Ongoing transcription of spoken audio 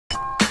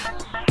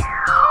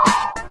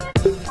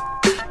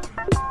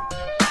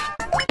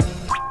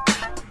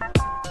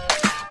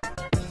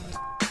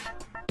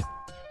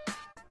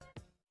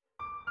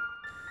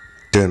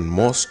10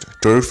 most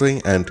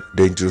terrifying and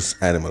dangerous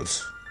animals.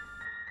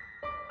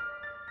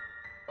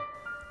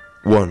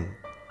 1.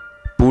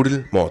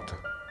 Poodle moth.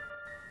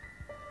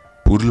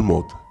 Poodle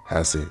moth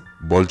has a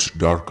bulged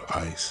dark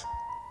eyes.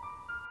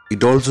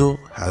 It also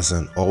has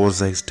an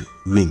oversized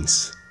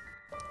wings.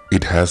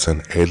 It has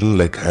an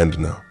alien-like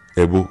antenna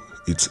above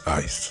its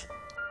eyes.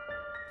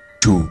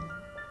 2.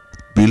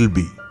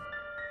 Bilby.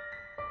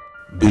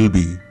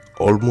 Bilby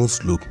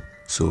almost look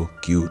so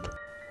cute.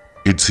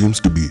 It seems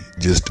to be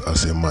just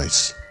as a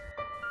mice.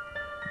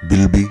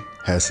 Bilby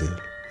has a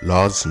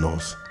large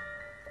nose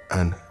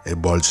and a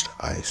bulged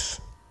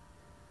eyes.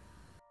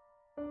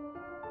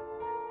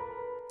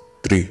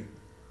 3.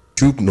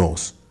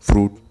 Tube-nosed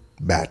fruit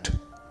bat.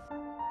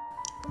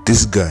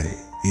 This guy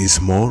is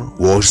more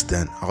worse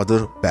than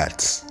other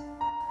bats.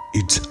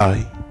 Its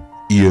eye,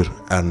 ear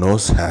and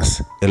nose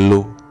has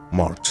yellow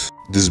marks.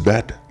 This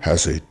bat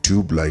has a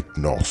tube-like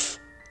nose.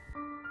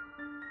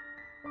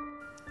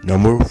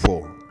 Number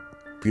 4.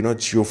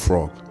 Pinocchio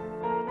frog.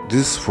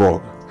 This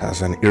frog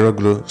has an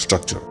irregular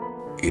structure.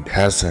 It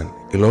has an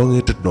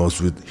elongated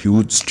nose with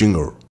huge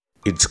stinger.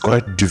 It's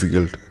quite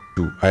difficult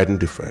to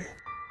identify.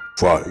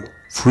 5.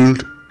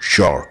 Frilled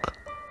shark.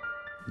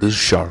 This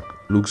shark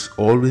looks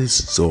always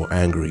so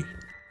angry.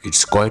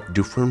 It's quite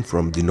different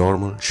from the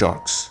normal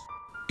sharks.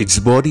 Its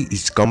body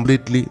is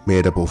completely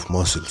made up of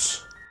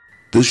muscles.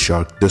 This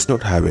shark does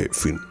not have a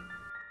fin.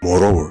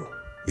 Moreover,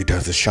 it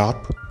has a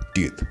sharp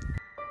teeth.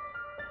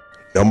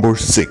 Number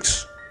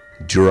 6.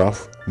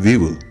 Giraffe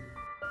weevil.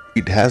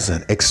 It has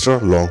an extra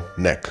long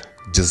neck,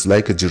 just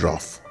like a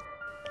giraffe.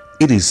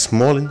 It is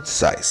small in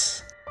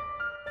size.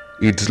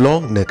 Its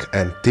long neck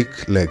and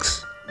thick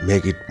legs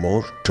make it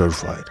more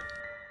terrified.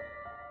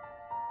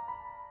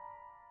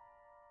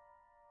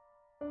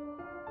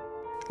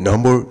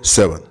 Number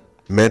 7.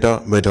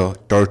 Meta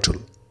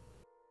turtle.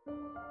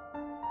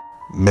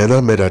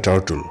 Meta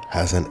turtle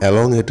has an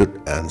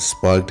elongated and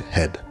spiked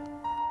head.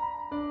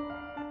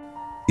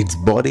 Its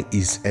body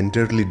is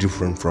entirely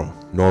different from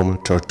normal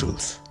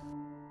turtles.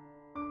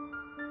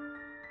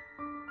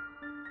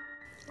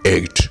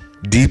 8.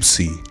 Deep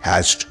sea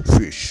hatched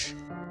fish.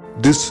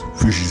 This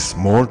fish is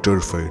more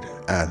terrified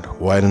and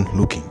violent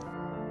looking.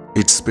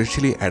 It's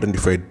specially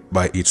identified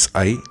by its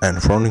eye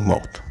and frowning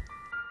mouth.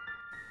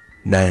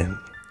 9.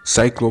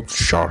 Cyclops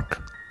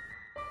shark.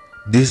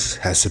 This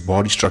has a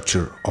body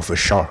structure of a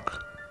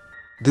shark.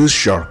 This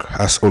shark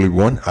has only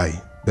one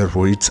eye,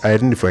 therefore it's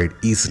identified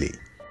easily.